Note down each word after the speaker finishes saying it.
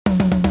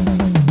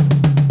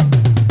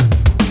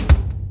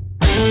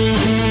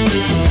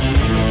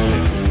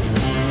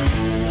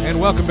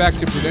Welcome back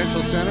to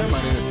Prudential Center.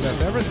 My name is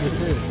Seth Everett. This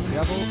is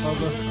Devil of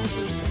a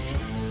Conversation.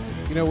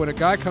 You know, when a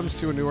guy comes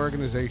to a new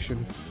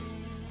organization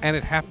and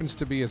it happens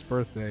to be his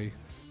birthday,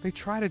 they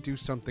try to do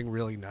something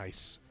really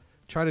nice.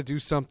 Try to do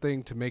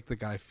something to make the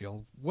guy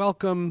feel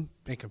welcome,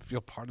 make him feel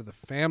part of the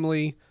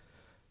family.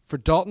 For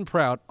Dalton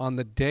Prout, on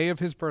the day of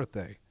his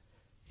birthday,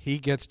 he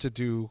gets to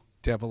do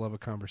Devil of a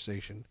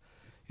Conversation.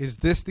 Is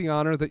this the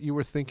honor that you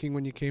were thinking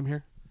when you came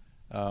here?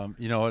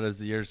 You know what, as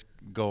the years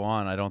go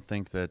on, I don't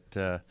think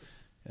that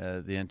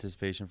the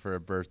anticipation for a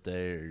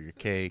birthday or your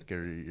cake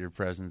or your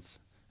presents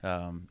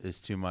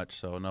is too much.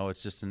 So, no,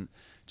 it's just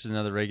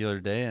another regular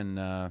day. And,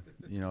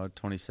 at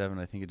 27,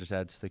 I think it just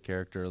adds to the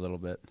character a little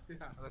bit. Yeah,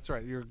 that's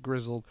right. You're a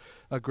grizzled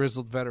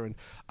veteran.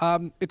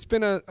 It's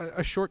been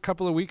a short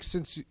couple of weeks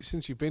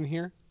since you've been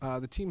here.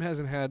 The team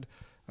hasn't had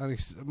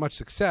much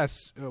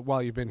success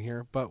while you've been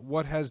here, but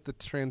what has the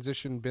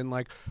transition been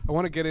like? I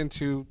want to get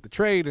into the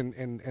trade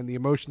and the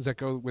emotions that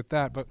go with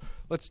that, but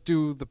let's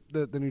do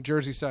the New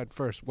Jersey side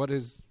first. What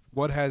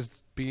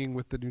has being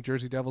with the New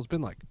Jersey Devils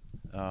been like?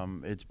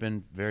 It's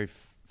been very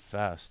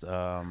fast.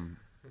 The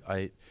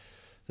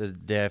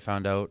day I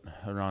found out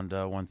around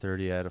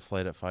 1:30, I had a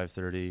flight at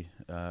 5:30.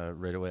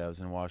 Right away I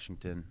was in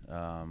Washington.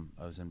 I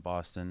was in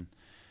Boston.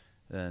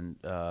 And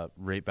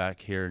right back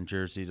here in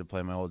Jersey to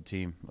play my old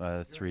team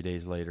 3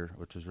 days later,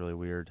 which was really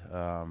weird.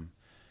 And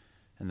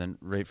then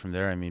right from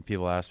there, I mean,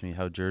 people asked me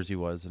how Jersey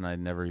was, and I'd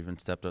never even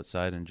stepped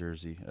outside in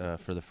Jersey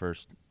for the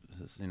first,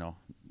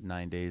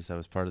 9 days I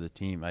was part of the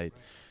team. I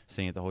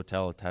staying at the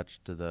hotel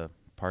attached to the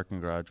parking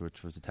garage,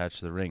 which was attached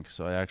to the rink,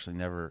 so I actually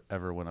never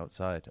ever went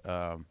outside.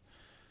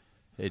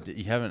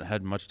 You haven't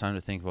had much time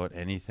to think about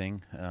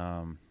anything.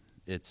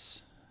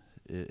 It's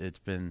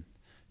been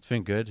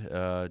good.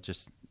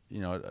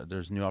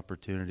 There's new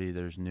opportunity.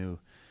 There's new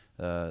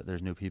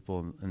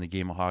people in the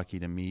game of hockey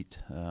to meet,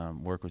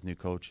 work with new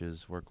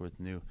coaches, work with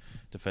new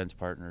defense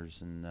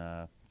partners, and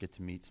get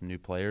to meet some new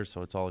players.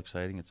 So it's all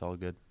exciting. It's all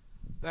good.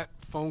 That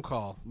phone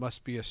call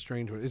must be a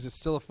strange one. Is it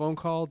still a phone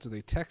call? Do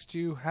they text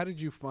you? How did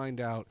you find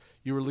out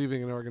you were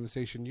leaving an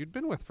organization you'd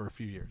been with for a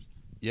few years?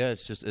 Yeah,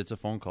 it's a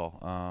phone call.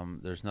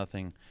 There's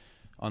nothing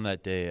on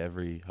that day.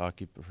 Every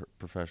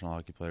professional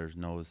hockey player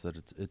knows that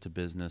it's a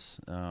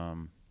business.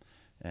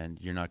 And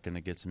you're not going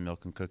to get some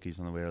milk and cookies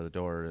on the way out of the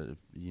door.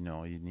 You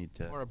need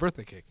to... Or a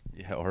birthday cake.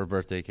 Yeah, or a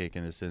birthday cake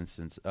in this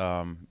instance.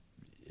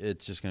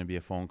 It's just going to be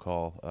a phone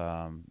call.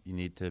 You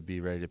need to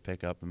be ready to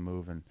pick up and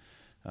move and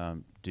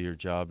do your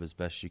job as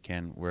best you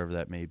can, wherever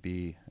that may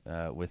be,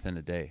 within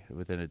a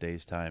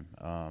day's time.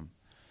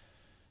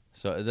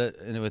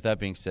 With that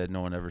being said,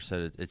 no one ever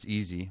said it's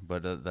easy,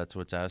 but that's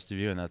what's asked of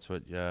you, and that's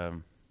what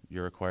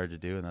you're required to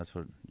do, and that's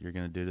what you're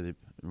going to do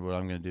what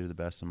I'm going to do to the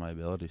best of my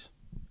abilities.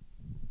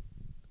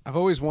 I've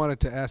always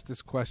wanted to ask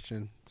this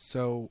question.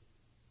 So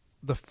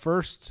the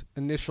first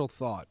initial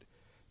thought,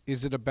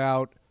 is it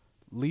about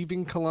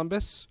leaving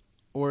Columbus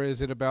or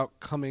is it about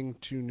coming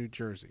to New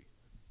Jersey?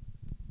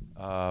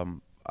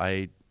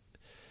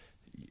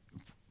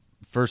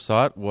 First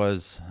thought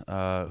was, who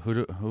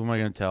am I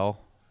going to tell?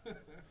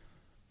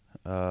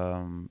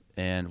 And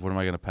what am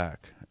I going to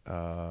pack?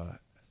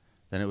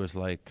 Then it was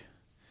like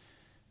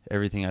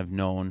everything I've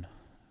known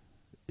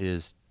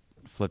is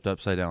flipped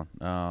upside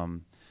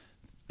down.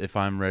 If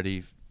I'm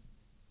ready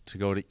to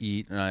go to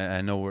eat, and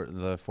I know where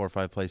the 4 or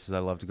 5 places I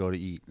love to go to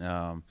eat.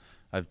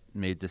 I've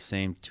made the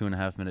same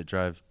 2.5-minute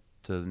drive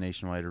to the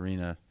Nationwide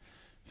Arena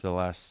for the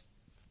last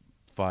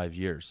 5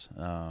 years.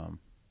 I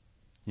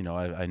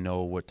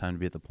know what time to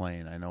be at the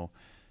plane. I know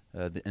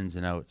the ins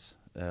and outs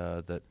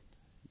that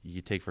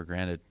you take for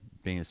granted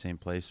being in the same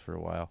place for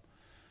a while.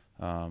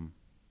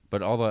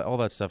 But all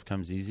that stuff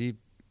comes easy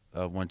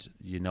once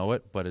you know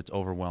it, but it's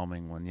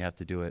overwhelming when you have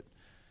to do it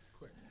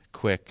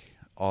quick.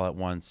 All at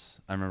once.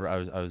 I remember I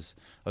was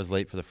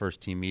late for the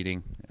first team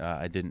meeting.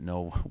 I didn't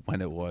know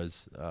when it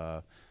was,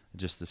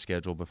 just the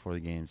schedule before the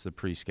games, the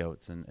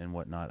pre-scouts and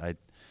whatnot.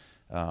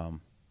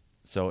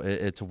 So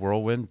it's a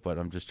whirlwind, but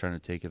I'm just trying to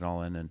take it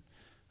all in.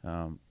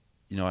 And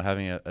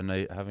having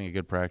a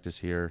good practice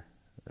here,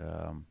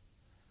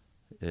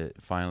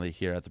 finally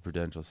here at the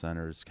Prudential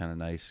Center is kind of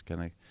nice.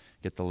 Kind of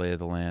get the lay of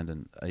the land.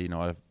 And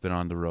I've been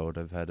on the road.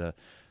 I've had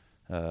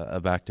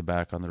a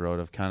back-to-back on the road.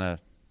 I've kind of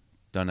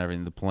done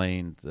everything, the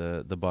plane,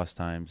 the bus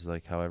times,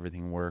 like how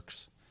everything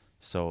works.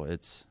 So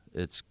it's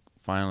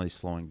finally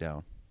slowing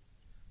down.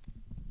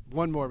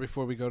 One more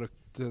before we go to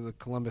the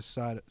Columbus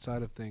side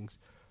of things.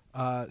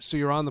 So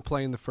you're on the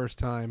plane the first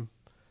time.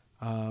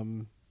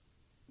 Again,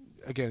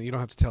 you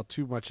don't have to tell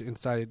too much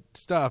inside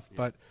stuff,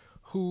 but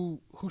who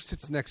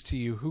sits next to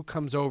you? Who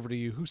comes over to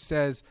you? Who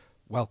says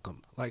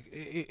welcome? Like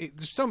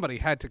somebody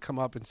had to come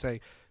up and say,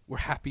 "We're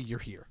happy you're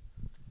here."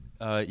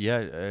 I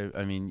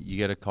mean, you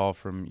get a call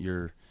from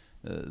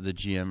the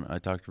GM. I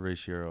talked to Ray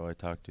Shiro. I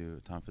talked to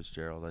Tom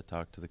Fitzgerald. I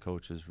talked to the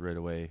coaches right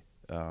away.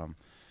 Out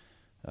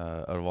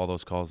of all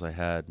those calls I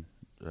had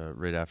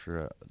right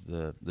after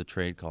the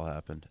trade call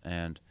happened,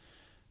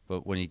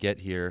 but when you get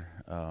here,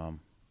 I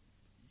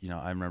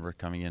remember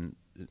coming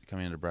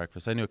into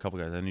breakfast. I knew a couple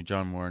guys. I knew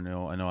John Moore.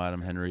 I know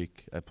Adam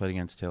Henrique. I played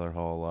against Taylor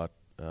Hall a lot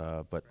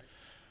But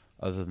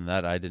other than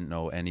that, I didn't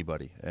know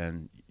anybody.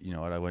 And you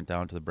know what? I went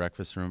down to the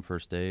breakfast room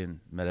first day and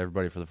met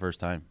everybody for the first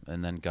time,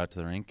 and then got to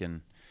the rink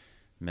and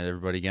met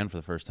everybody again for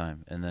the first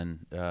time. And then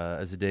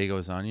as the day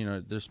goes on, you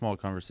know, there's small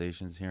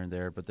conversations here and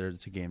there, but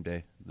it's a game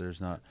day.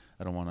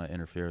 I don't want to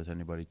interfere with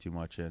anybody too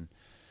much. And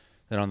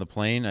then on the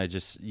plane,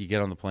 you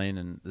get on the plane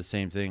and the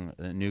same thing.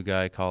 A new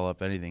guy, call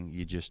up anything.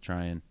 You just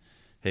try and,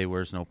 hey,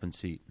 where's an open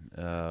seat?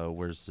 Where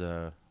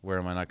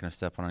am I not going to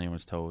step on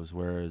anyone's toes?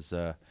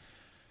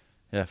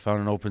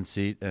 Found an open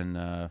seat, and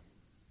I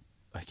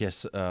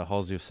guess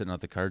Halsey was sitting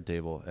at the card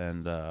table,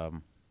 and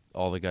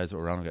all the guys that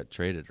were around him got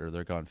traded, or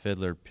they're gone.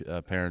 Fiddler,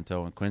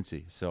 Parento, and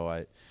Quincy. So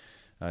I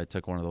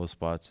took one of those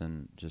spots,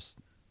 and just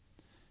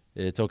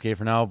it's okay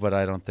for now, but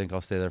I don't think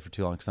I'll stay there for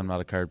too long because I'm not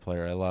a card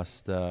player. I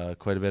lost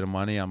quite a bit of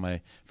money on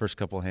my first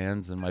couple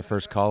hands and my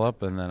first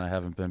call-up, and then I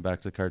haven't been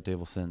back to the card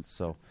table since.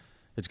 So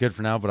it's good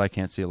for now, but I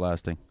can't see it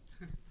lasting.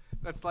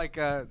 That's like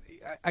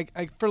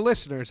for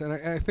listeners, and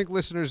I think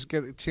listeners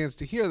get a chance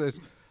to hear this.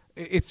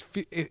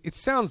 It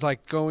sounds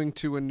like going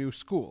to a new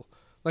school.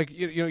 Like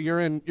you're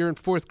in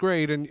fourth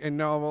grade, and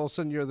now all of a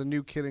sudden you're the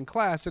new kid in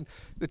class, and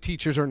the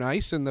teachers are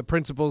nice, and the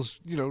principals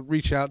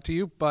reach out to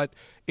you, but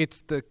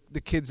it's the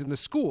kids in the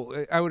school.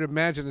 I would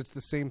imagine it's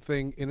the same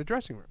thing in a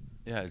dressing room.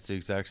 Yeah, it's the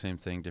exact same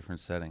thing, different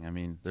setting. I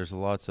mean, there's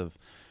lots of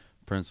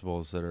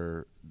principals that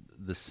are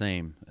the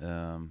same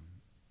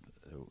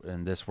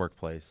in this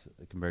workplace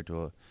compared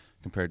to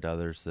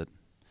others that.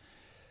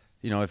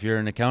 If you're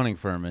an accounting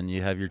firm and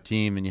you have your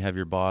team and you have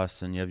your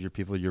boss and you have your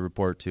people you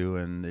report to,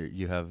 and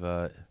you have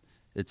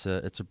it's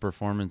a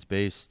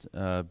performance-based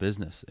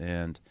business,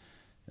 and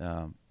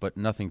but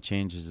nothing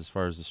changes as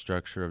far as the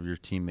structure of your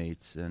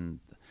teammates. And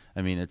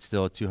I mean, it's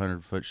still a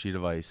 200-foot sheet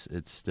of ice.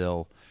 It's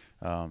still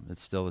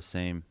the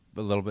same,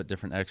 a little bit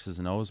different X's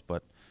and O's,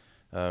 but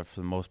for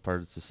the most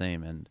part, it's the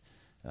same. And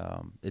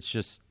it's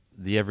just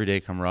the everyday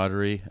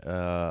camaraderie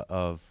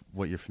of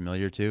what you're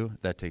familiar to.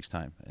 That takes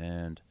time,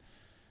 and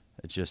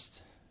it's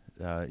just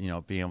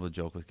being able to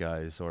joke with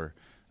guys, or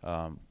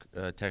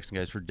texting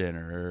guys for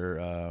dinner,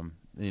 or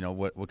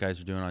what guys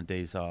are doing on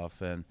days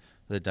off, and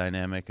the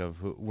dynamic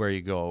of where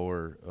you go,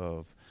 or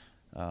of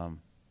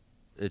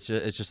it's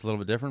just a little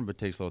bit different, but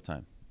takes a little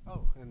time.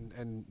 Oh,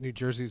 and New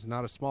Jersey's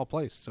not a small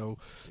place, so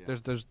yeah.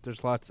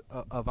 There's lots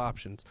of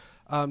options.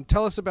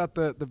 Tell us about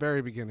the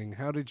very beginning.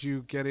 How did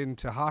you get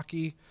into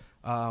hockey?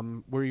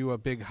 Were you a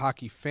big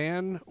hockey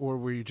fan, or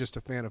were you just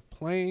a fan of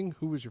playing?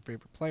 Who was your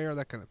favorite player?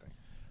 That kind of thing.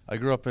 I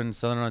grew up in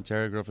Southern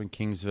Ontario. Grew up in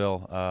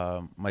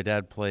Kingsville. My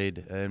dad played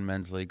in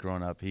men's league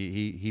growing up.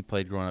 He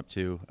played growing up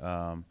too.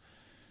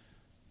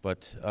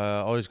 But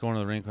always going to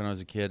the rink when I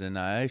was a kid, and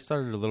I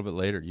started a little bit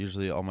later.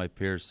 Usually, all my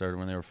peers started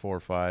when they were 4 or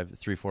 5,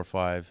 3, 4,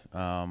 5.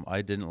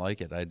 I didn't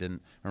like it. I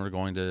didn't remember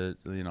going to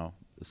the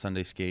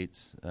Sunday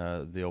skates,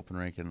 the open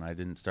rink, and I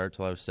didn't start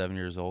till I was 7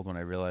 years old when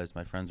I realized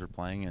my friends were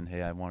playing, and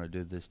hey, I want to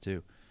do this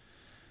too.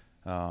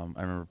 I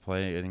remember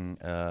playing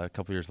a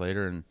couple years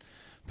later and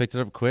picked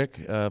it up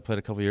quick. Played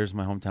a couple years in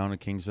my hometown of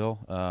Kingsville.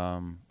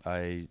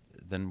 I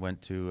then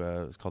went to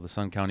it was called the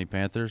Sun County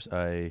Panthers.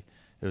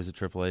 It was a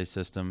AAA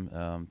system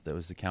that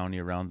was the county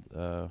around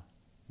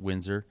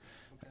Windsor.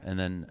 Okay. And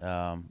then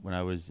when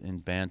I was in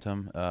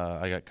Bantam,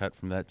 I got cut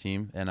from that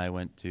team, and I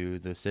went to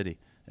the city.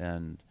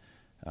 And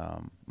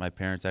my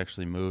parents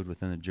actually moved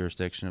within the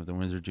jurisdiction of the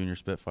Windsor Junior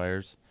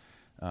Spitfires.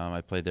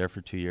 I played there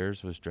for 2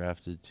 years, was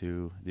drafted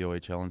to the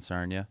OHL in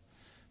Sarnia.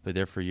 Played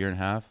there for a year and a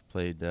half,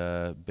 played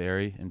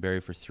Barrie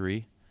for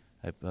 3.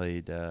 I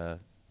played the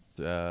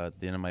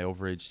end of my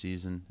overage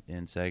season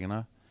in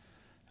Saginaw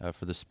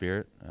for the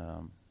Spirit,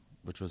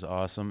 which was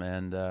awesome.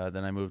 And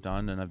then I moved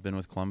on, and I've been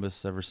with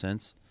Columbus ever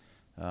since.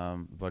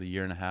 About a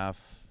year and a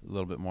half, a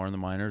little bit more in the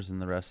minors,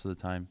 and the rest of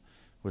the time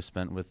was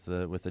spent with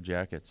the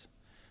Jackets.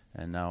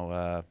 And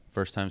now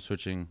first time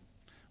switching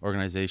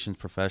organizations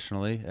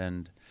professionally,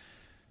 and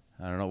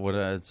I don't know what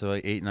it's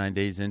like 8-9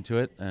 days into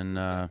it, and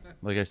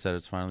like I said,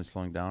 it's finally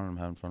slowing down, and I'm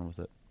having fun with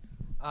it.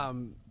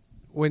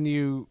 When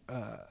you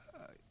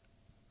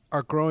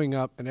are growing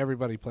up, and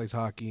everybody plays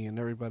hockey, and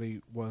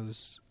everybody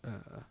was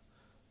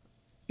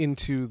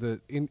into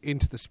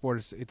the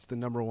sport, it's the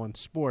number one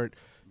sport.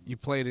 You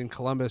played in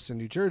Columbus and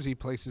New Jersey,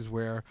 places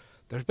where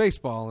there's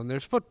baseball and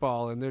there's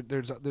football and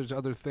there's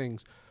other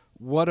things.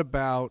 What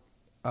about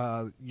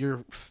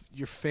your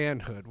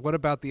fanhood? What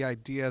about the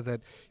idea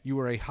that you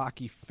were a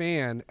hockey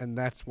fan and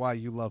that's why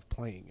you love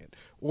playing it?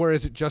 Or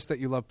is it just that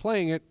you love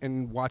playing it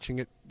and watching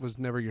it was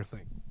never your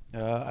thing?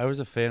 I was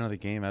a fan of the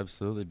game,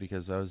 absolutely,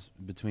 because I was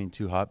between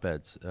two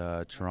hotbeds.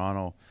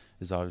 Toronto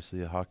is obviously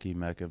the hockey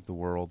mecca of the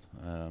world,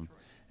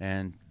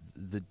 and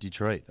the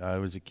Detroit. I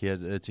was a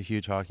kid. It's a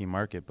huge hockey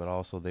market, but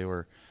also they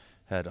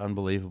had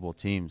unbelievable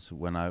teams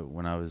when I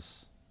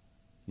was,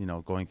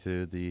 going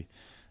through the.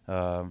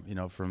 From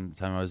the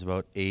time I was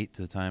about 8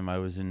 to the time I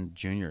was in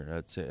junior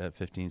at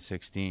 15,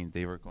 16,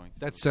 they were going.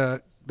 That's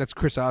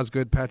Chris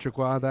Osgood, Patrick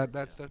Waugh.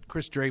 That's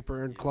Chris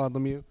Draper and Claude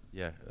Lemieux.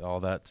 Yeah,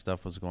 all that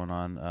stuff was going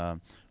on. When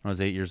I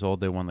was 8 years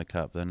old, they won the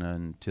cup. Then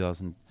in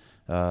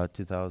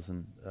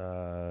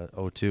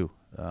 2002,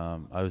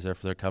 I was there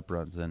for their cup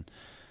runs and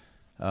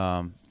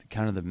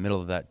kind of the middle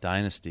of that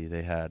dynasty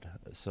they had.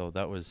 So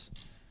that was,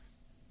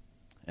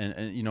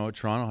 and you know,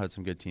 Toronto had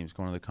some good teams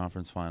going to the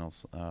conference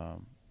finals.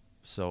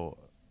 So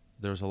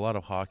there was a lot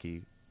of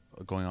hockey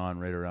going on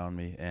right around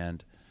me,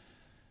 and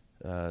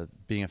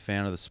being a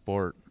fan of the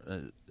sport,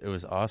 it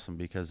was awesome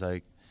because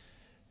I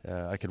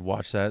could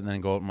watch that and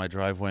then go out in my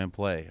driveway and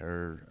play.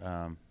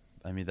 Or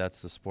I mean,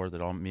 that's the sport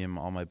that all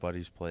my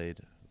buddies played.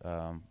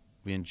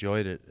 We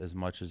enjoyed it as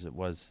much as it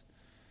was.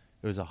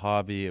 It was a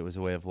hobby. It was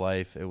a way of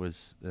life. It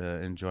was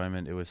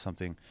enjoyment. It was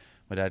something.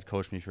 My dad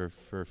coached me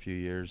for a few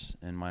years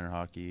in minor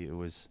hockey. It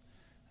was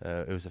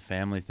a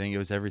family thing. It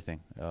was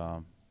everything.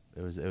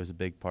 It was a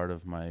big part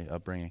of my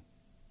upbringing.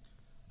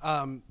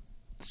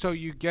 So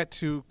you get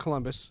to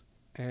Columbus,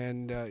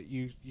 and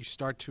you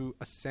start to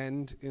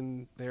ascend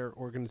in their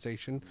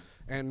organization,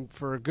 and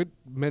for a good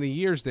many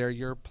years there,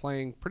 you're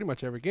playing pretty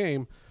much every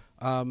game.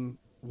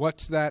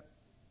 What's that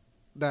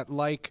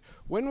like?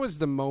 When was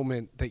the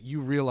moment that you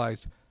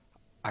realized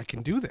I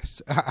can do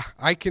this?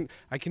 I can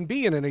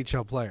be an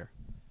NHL player?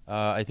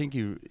 I think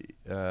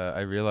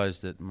I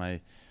realized that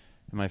in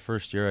my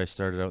first year I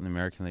started out in the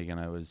American League, and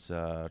I was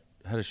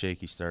had a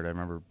shaky start. I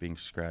remember being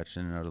scratched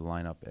in and out of the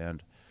lineup,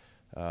 and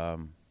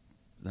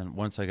then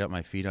once I got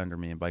my feet under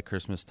me, and by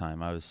Christmas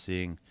time I was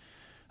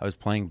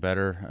playing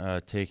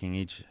better, taking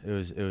each.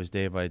 It was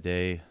day by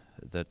day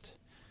that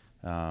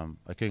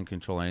I couldn't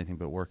control anything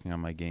but working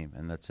on my game,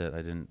 and that's it.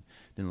 I didn't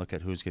look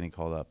at who's getting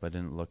called up. I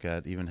didn't look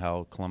at even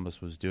how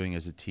Columbus was doing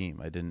as a team.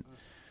 I didn't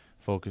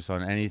focus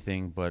on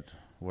anything but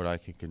what I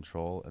could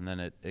control, and then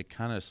it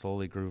kind of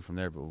slowly grew from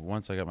there. But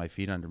once I got my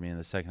feet under me in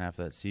the second half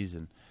of that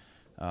season,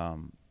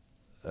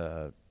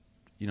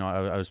 you know,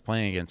 I was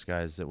playing against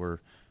guys that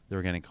were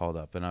getting called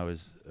up, and I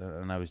was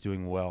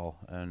doing well,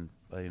 and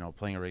you know,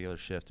 playing a regular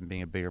shift and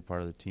being a bigger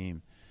part of the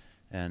team,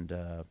 and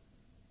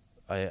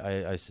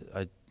I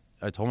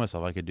told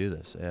myself I could do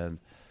this, and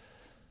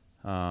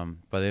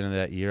by the end of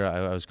that year,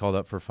 I was called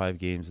up for 5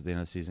 games at the end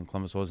of the season.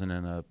 Columbus wasn't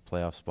in a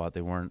playoff spot.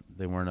 They weren't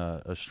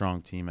a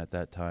strong team at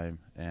that time,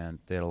 and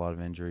they had a lot of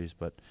injuries.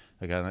 But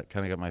I kind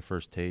of got my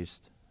first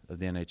taste of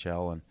the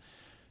NHL, and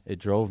it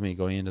drove me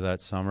going into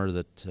that summer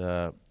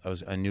that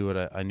I knew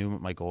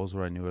what my goals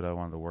were. I knew what I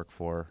wanted to work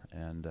for,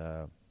 and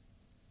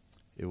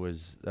it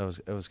was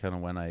kind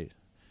of when I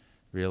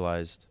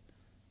realized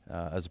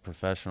as a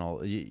professional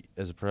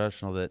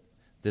that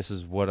this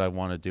is what I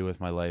want to do with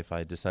my life.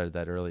 I decided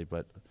that early,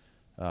 but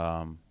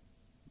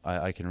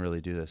I can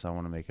really do this. I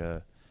want to make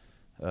a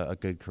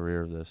good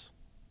career of this.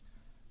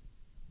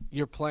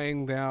 You're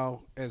playing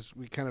now as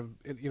we kind of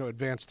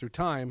advance through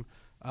time.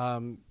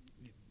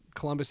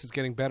 Columbus is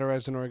getting better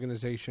as an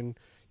organization.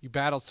 You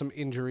battled some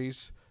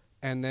injuries,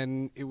 and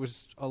then it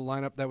was a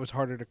lineup that was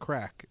harder to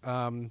crack.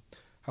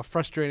 How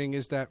frustrating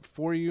is that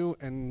for you?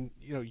 And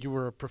you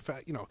were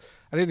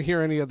I didn't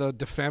hear any of the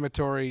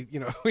defamatory,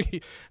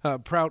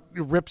 Prout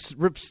rips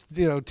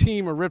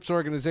team or rips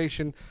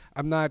organization.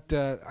 I'm not.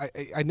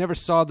 I never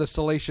saw the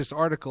salacious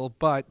article,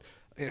 but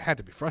it had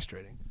to be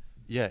frustrating.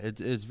 Yeah,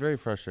 it's very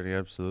frustrating.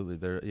 Absolutely.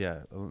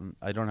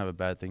 I don't have a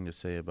bad thing to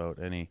say about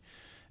any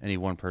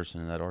one person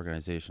in that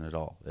organization at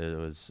all.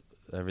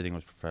 Everything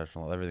was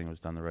professional. Everything was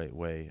done the right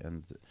way,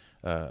 and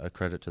a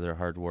credit to their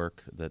hard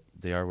work that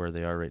they are where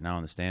they are right now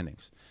in the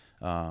standings.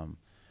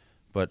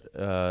 But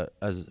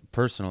as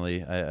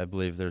personally, I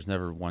believe there's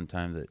never one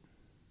time that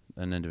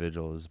an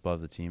individual is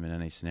above the team in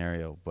any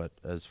scenario. But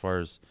as far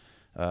as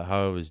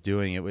how I was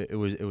doing, it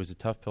was a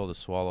tough pill to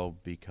swallow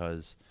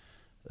because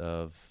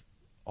of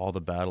all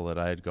the battle that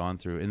I had gone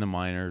through in the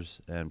minors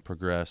and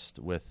progressed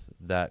with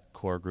that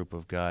core group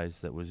of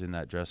guys that was in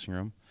that dressing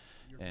room.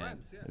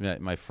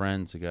 My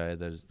friends, the guys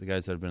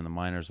that I've been in the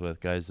minors with,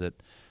 guys that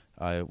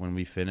when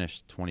we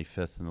finished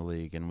 25th in the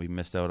league and we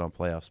missed out on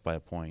playoffs by a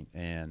point,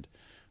 and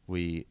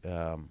we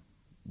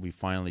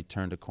finally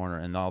turned a corner,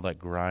 and all that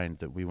grind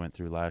that we went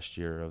through last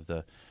year of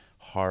the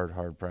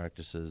hard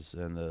practices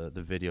and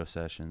the video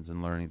sessions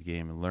and learning the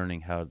game and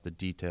learning how the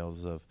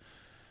details of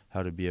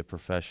how to be a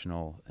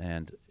professional,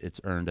 and it's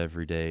earned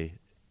every day.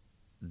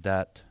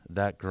 That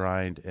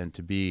grind, and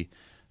to be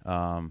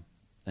and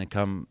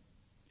come.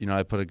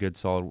 I put a good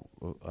solid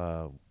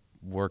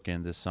work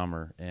in this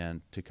summer,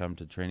 and to come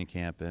to training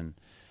camp, and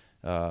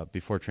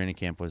before training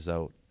camp was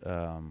out,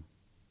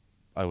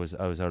 I was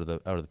out of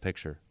the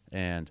picture,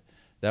 and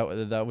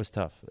that was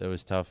tough. It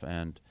was tough,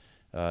 and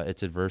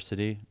it's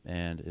adversity,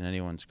 and in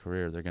anyone's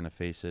career, they're going to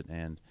face it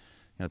and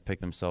pick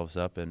themselves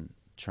up and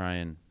try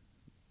and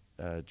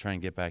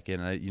get back in.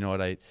 And I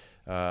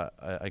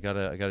got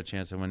a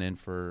chance. I went in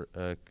for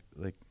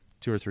like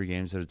 2 or 3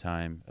 games at a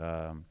time.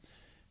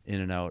 In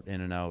and out,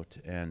 and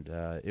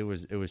it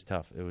was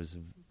tough. It was a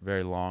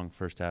very long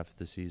first half of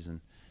the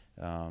season.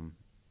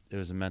 It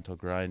was a mental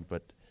grind,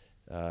 but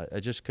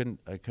I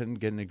couldn't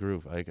get in a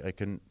groove. I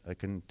couldn't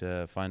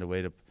find a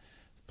way to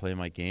play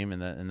my game,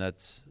 and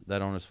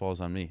that onus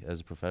falls on me as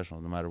a professional.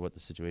 No matter what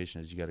the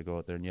situation is, you got to go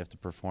out there and you have to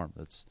perform.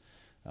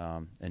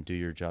 And do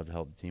your job to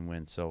help the team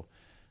win. So,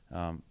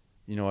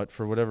 you know what,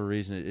 for whatever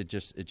reason, it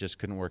just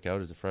couldn't work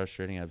out. Is it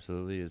frustrating?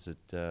 Absolutely. Is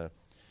it?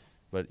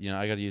 But you know,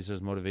 I got to use it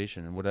as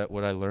motivation. And what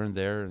I learned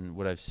there, and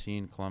what I've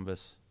seen in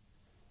Columbus,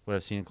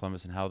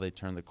 and how they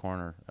turned the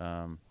corner.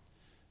 I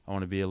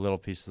want to be a little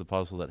piece of the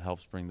puzzle that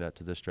helps bring that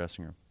to this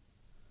dressing room.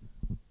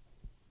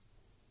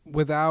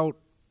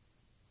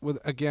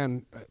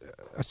 Again,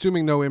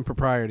 assuming no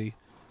impropriety,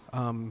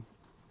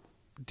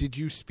 did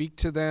you speak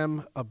to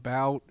them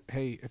about,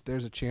 hey, if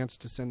there's a chance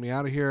to send me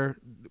out of here?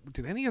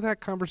 Did any of that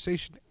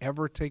conversation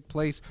ever take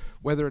place,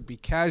 whether it be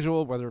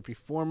casual, whether it be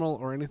formal,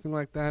 or anything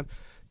like that?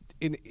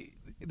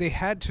 They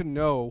had to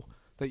know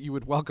that you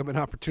would welcome an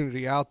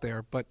opportunity out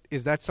there, but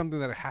is that something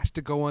that has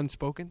to go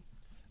unspoken?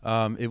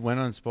 It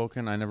went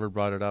unspoken. I never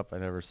brought it up. I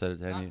never said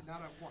it to any.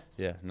 Not at once.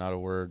 Yeah, not a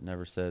word.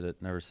 Never said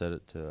it. Never said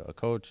it to a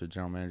coach, a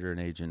general manager, an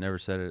agent. Never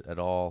said it at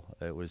all.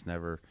 It was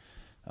never.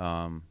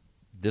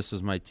 This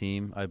was my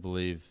team. I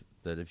believe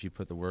that if you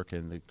put the work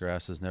in, the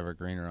grass is never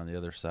greener on the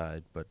other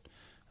side. But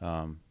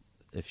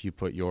if you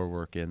put your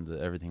work in,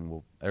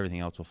 everything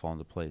else will fall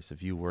into place.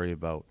 If you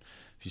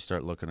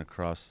start looking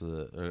across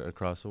the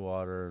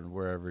water and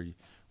where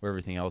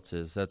everything else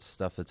is, that's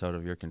stuff that's out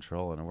of your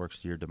control, and it works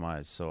to your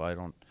demise. So I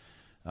don't.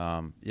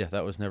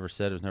 That was never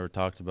said. It was never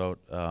talked about.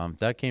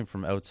 That came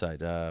from outside.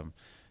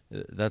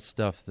 That's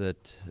stuff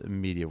that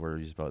media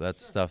worries about.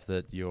 That's stuff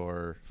that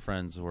your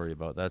friends worry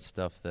about. That's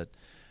stuff that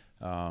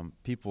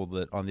people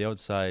that on the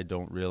outside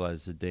don't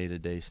realize, the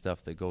day-to-day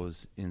stuff that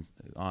goes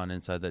on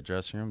inside that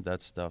dressing room.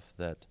 That's stuff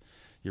that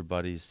your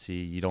buddies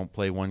see. You don't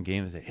play one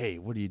game and say, hey,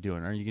 what are you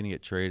doing? Are you going to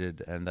get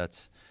traded? And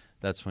that's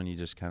when you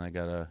just kind of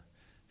got to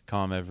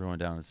calm everyone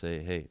down and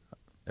say, hey,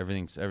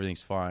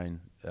 everything's fine.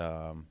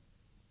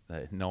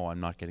 No, I'm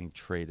not getting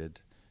traded,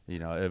 you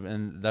know,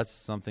 and that's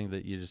something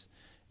that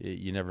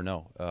you never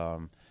know.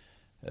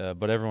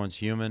 But everyone's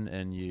human,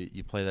 and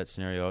you play that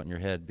scenario out in your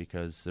head,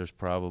 because there's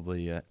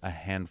probably a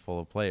handful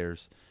of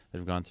players that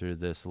have gone through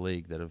this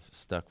league that have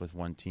stuck with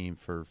one team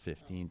for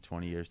 15,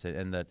 20 years.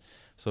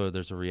 So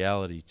there's a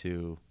reality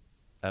to,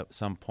 at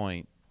some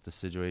point, the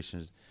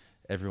situation is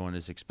everyone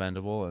is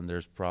expendable, and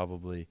there's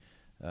probably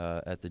in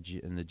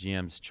the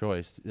GM's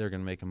choice, they're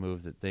going to make a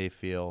move that they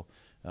feel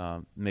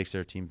makes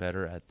their team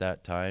better at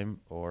that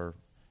time,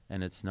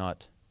 and it's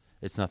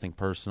nothing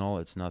personal.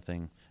 It's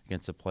nothing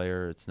against a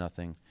player. It's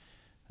nothing.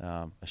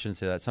 I shouldn't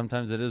say that.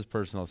 Sometimes it is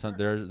personal.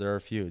 There are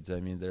feuds. I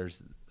mean,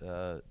 there's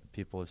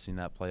people have seen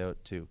that play out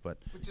too. But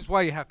which is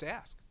why you have to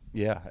ask.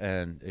 Yeah,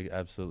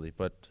 absolutely.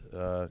 But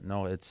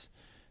no, it's.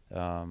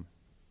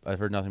 I've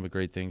heard nothing but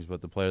great things about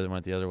the player that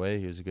went the other way.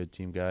 He was a good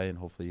team guy, and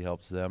hopefully he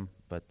helps them.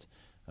 But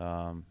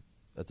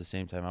at the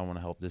same time, I want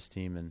to help this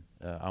team, and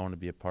I want to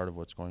be a part of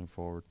what's going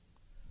forward.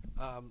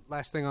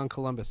 Last thing on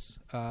Columbus,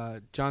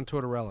 John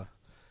Tortorella,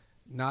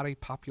 not a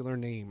popular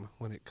name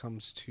when it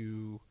comes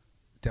to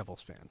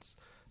Devils fans.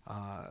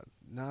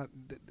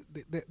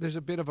 There's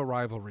a bit of a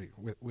rivalry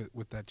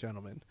with that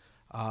gentleman.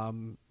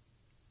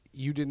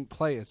 You didn't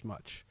play as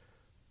much.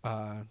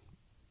 How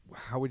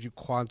would you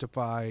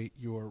quantify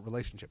your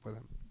relationship with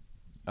him?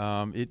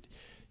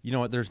 You know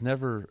what? There's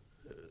never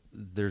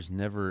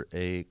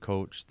a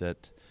coach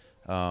that.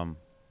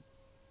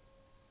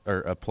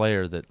 Or a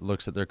player that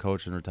looks at their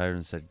coach and retires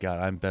and said, God,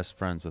 I'm best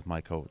friends with my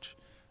coach.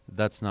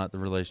 That's not the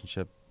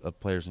relationship of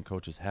players and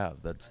coaches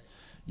have. That's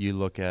you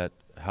look at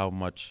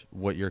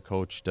what your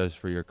coach does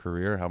for your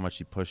career, how much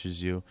he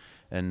pushes you,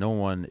 and no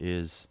one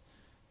is,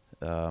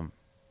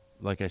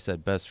 like I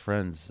said, best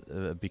friends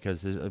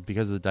because of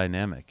the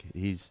dynamic.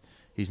 He's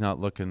not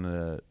looking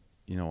to,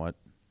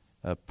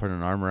 put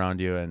an arm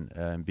around you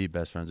and be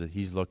best friends with.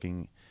 He's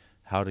looking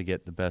how to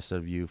get the best out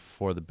of you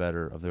for the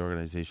better of the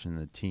organization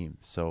and the team.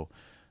 So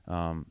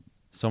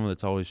someone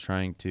that's always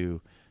trying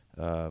to,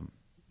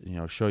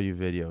 show you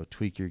video,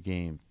 tweak your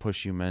game,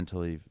 push you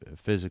mentally,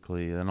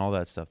 physically, and all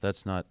that stuff.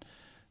 That's not.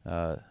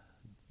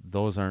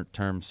 Those aren't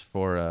terms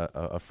for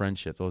a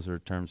friendship. Those are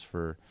terms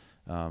for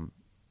a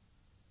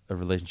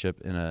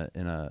relationship in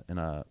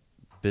a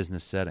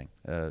business setting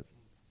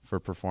for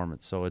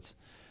performance. So it's.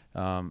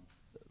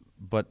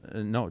 But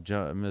no,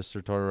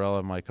 Mr.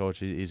 Tortorella, my coach,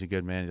 he's a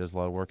good man. He does a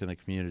lot of work in the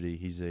community.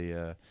 He's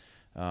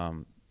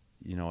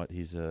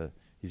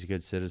he's a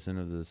good citizen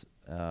of this.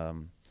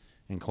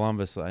 In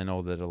Columbus, I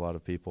know that a lot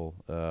of people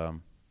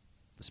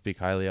speak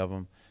highly of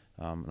him,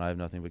 and I have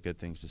nothing but good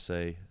things to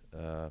say.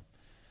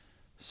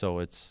 So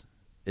it's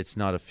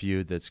not a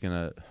feud that's going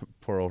to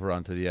pour over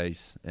onto the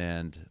ice,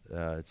 and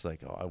it's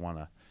like, I want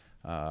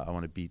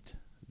to beat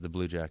the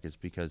Blue Jackets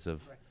because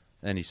of. Right.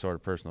 Any sort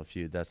of personal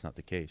feud. That's not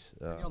the case.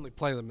 You only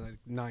play them like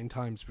 9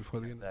 times before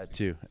the end of the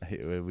season. That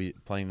too. We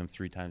playing them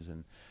 3 times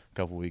in a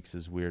couple of weeks,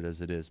 as weird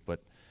as it is.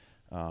 But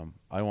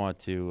I want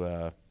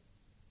to.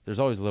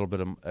 There's always a little bit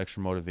of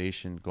extra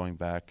motivation going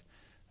back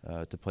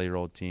to play your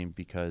old team,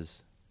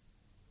 because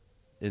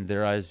in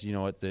their eyes, you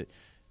know what,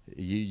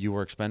 you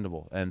were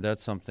expendable, and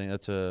that's something.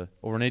 That's over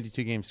an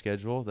 82 game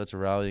schedule. That's a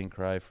rallying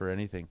cry for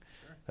anything.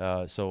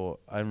 Sure. So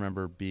I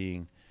remember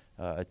being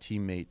a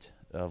teammate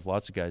of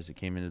lots of guys that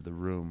came into the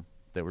room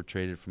that were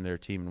traded from their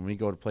team. And when we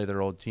go to play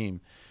their old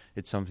team,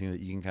 it's something that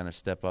you can kind of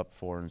step up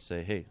for and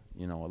say, hey,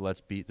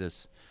 let's beat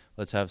this.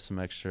 Let's have some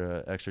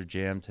extra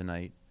jam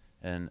tonight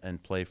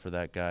and play for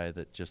that guy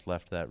that just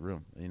left that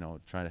room.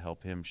 Trying to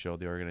help him show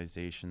the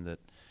organization that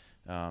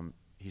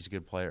he's a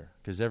good player.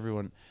 Because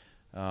everyone,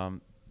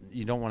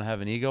 you don't want to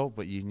have an ego,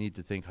 but you need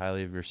to think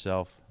highly of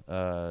yourself.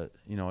 To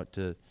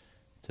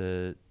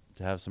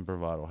have some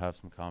bravado, have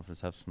some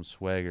confidence, have some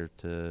swagger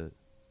to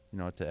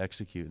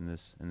execute in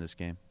this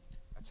game.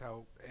 That's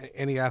how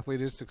any athlete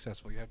is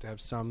successful. You have to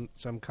have some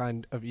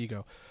kind of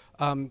ego.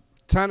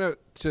 To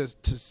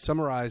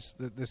summarize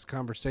this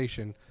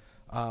conversation,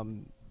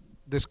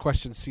 this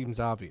question seems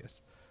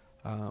obvious.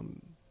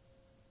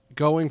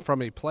 Going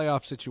from a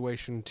playoff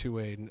situation to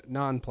a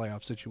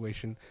non-playoff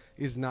situation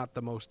is not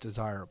the most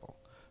desirable.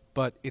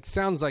 But it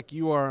sounds like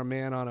you are a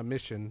man on a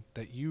mission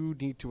that you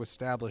need to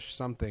establish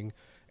something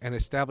and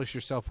establish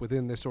yourself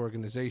within this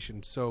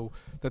organization, so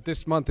that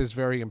this month is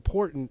very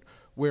important,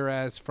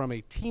 whereas from a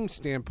team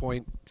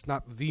standpoint, it's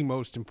not the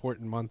most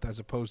important month as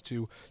opposed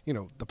to,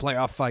 the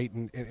playoff fight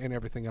and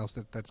everything else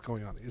that's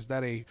going on. Is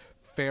that a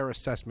fair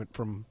assessment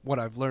from what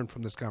I've learned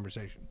from this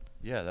conversation?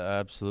 Yeah,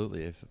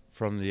 absolutely. If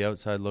from the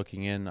outside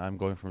looking in, I'm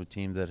going from a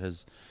team that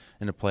has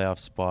in a playoff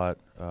spot,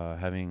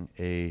 having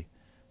a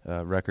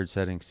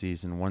record-setting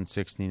season, won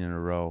 16 in a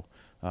row.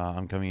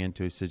 I'm coming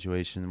into a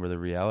situation where the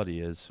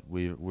reality is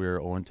we're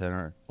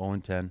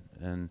 0-10,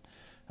 and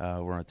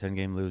we're on a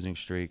 10-game losing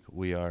streak.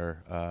 We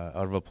are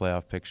out of a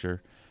playoff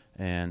picture,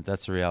 and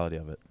that's the reality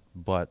of it.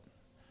 But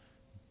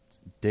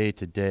day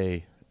to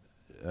day,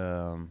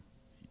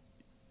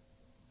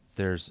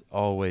 there's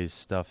always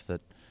stuff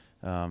that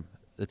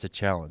it's a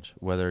challenge.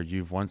 Whether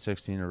you've won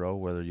 16 in a row,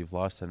 whether you've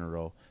lost 10 in a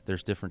row,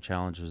 there's different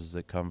challenges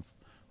that come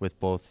with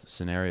both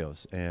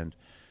scenarios. And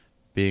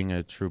being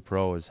a true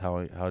pro is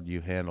how do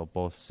you handle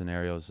both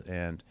scenarios,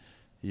 and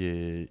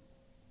you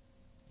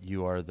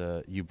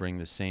bring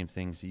the same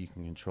things that you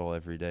can control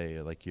every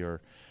day, like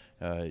your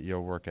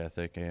work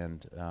ethic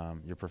and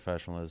your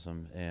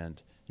professionalism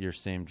and your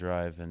same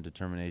drive and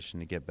determination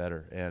to get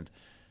better. And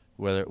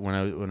when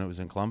it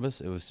was in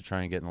Columbus, it was to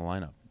try and get in the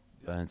lineup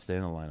and stay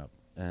in the lineup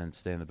and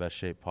stay in the best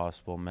shape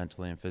possible,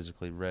 mentally and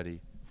physically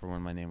ready for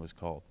when my name was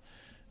called.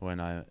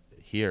 When I'm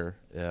here,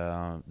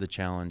 the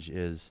challenge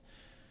is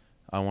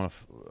I want to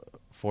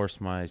force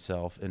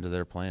myself into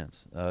their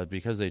plans.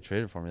 Because they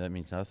traded for me, that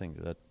means nothing.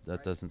 That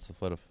right. Doesn't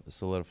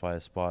solidify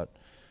a spot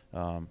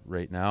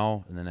right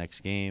now, in the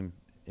next game,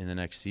 in the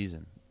next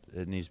season.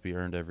 It needs to be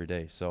earned every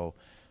day. So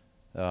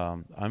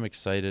I'm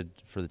excited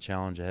for the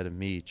challenge ahead of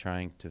me,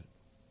 trying to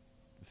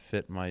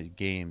fit my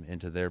game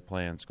into their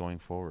plans going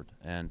forward.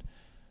 And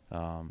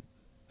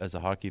as a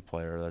hockey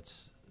player,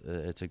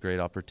 it's a great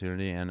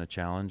opportunity and a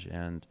challenge,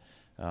 and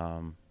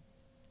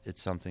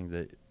it's something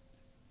that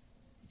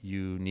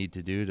you need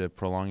to do to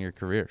prolong your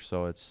career.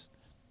 So it's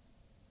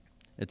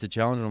a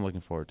challenge, and I'm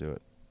looking forward to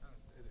it.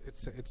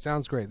 It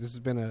sounds great. This has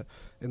been an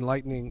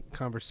enlightening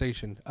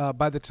conversation.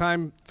 By the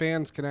time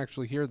fans can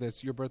actually hear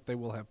this, your birthday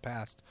will have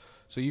passed.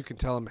 So you can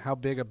tell them, how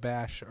big a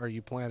bash are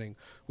you planning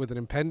with an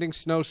impending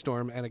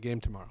snowstorm and a game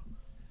tomorrow?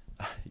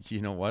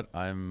 You know what?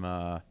 I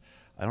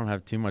don't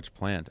have too much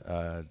planned.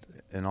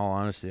 In all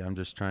honesty, I'm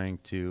just trying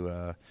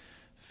to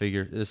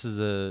figure. This is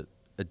a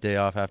day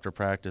off after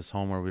practice,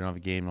 home where we don't have a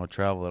game, no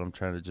travel. That I'm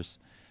trying to just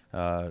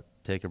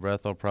take a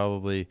breath. I'll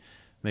probably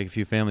make a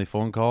few family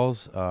phone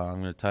calls.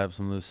 I'm going to tie up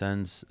some loose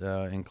ends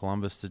in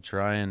Columbus to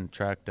try and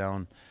track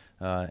down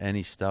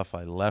any stuff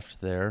I left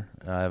there.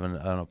 I have an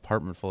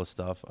apartment full of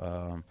stuff.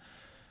 I'm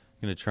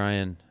going to try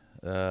and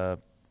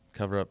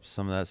cover up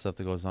some of that stuff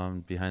that goes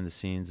on behind the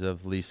scenes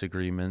of lease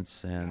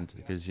agreements, and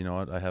because you know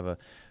what, I'm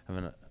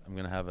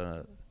going to have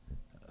a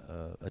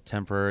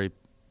temporary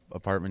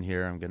apartment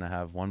here. I'm going to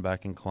have one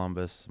back in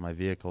Columbus. My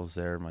vehicle's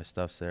there, my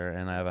stuff's there,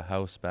 and I have a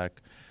house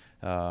back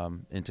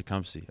in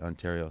Tecumseh,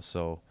 Ontario.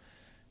 So,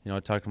 I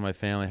talked to my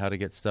family how to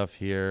get stuff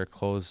here,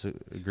 close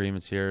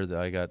agreements here.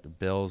 I got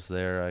bills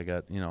there. I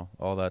got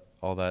all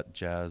that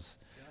jazz.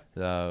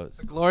 The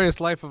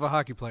glorious life of a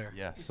hockey player.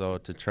 Yeah. So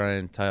to try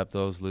and tie up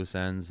those loose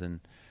ends and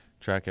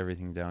track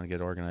everything down and get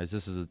organized,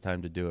 this is the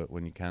time to do it,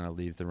 when you kind of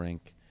leave the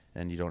rink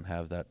and you don't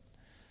have that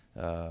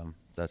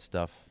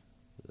stuff,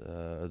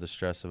 the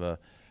stress of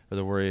or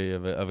the worry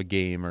of a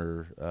game,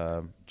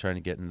 or trying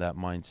to get in that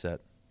mindset.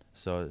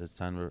 So it's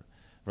time to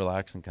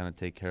relax and kind of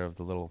take care of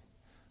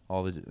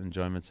all the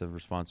enjoyments of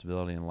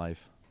responsibility in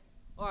life.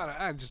 Well,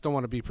 I just don't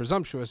want to be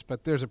presumptuous,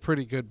 but there's a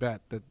pretty good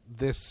bet that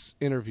this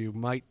interview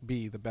might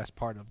be the best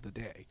part of the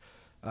day.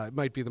 It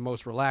might be the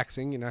most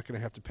relaxing. You're not going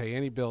to have to pay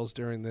any bills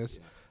during this.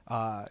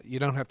 Yeah. You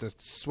don't have to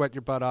sweat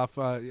your butt off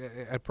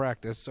at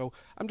practice. So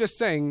I'm just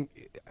saying,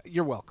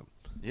 you're welcome.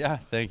 Yeah,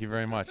 thank you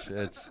very much.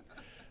 It's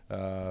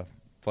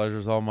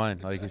pleasure's all mine.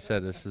 Like you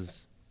said,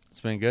 it's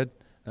been good,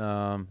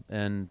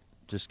 and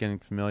just getting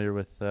familiar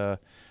with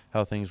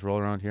how things roll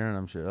around here, and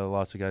I'm sure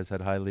lots of guys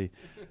had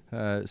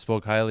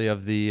spoke highly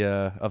of the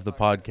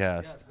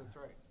podcast. Yes, that's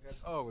right.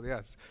 Yes. Oh,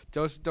 yes.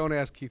 Just don't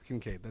ask Keith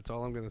Kincaid. That's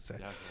all I'm going to say.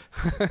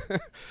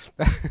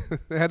 Yeah.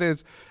 That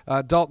is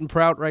Dalton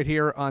Prout right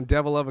here on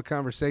Devil of a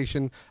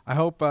Conversation. I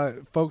hope,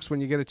 folks, when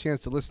you get a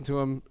chance to listen to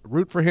him,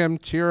 root for him,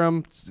 cheer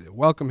him,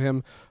 welcome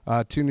him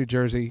to New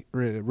Jersey.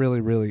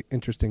 Really, really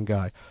interesting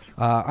guy.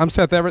 I'm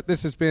Seth Everett.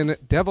 This has been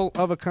Devil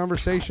of a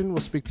Conversation.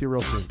 We'll speak to you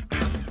real soon.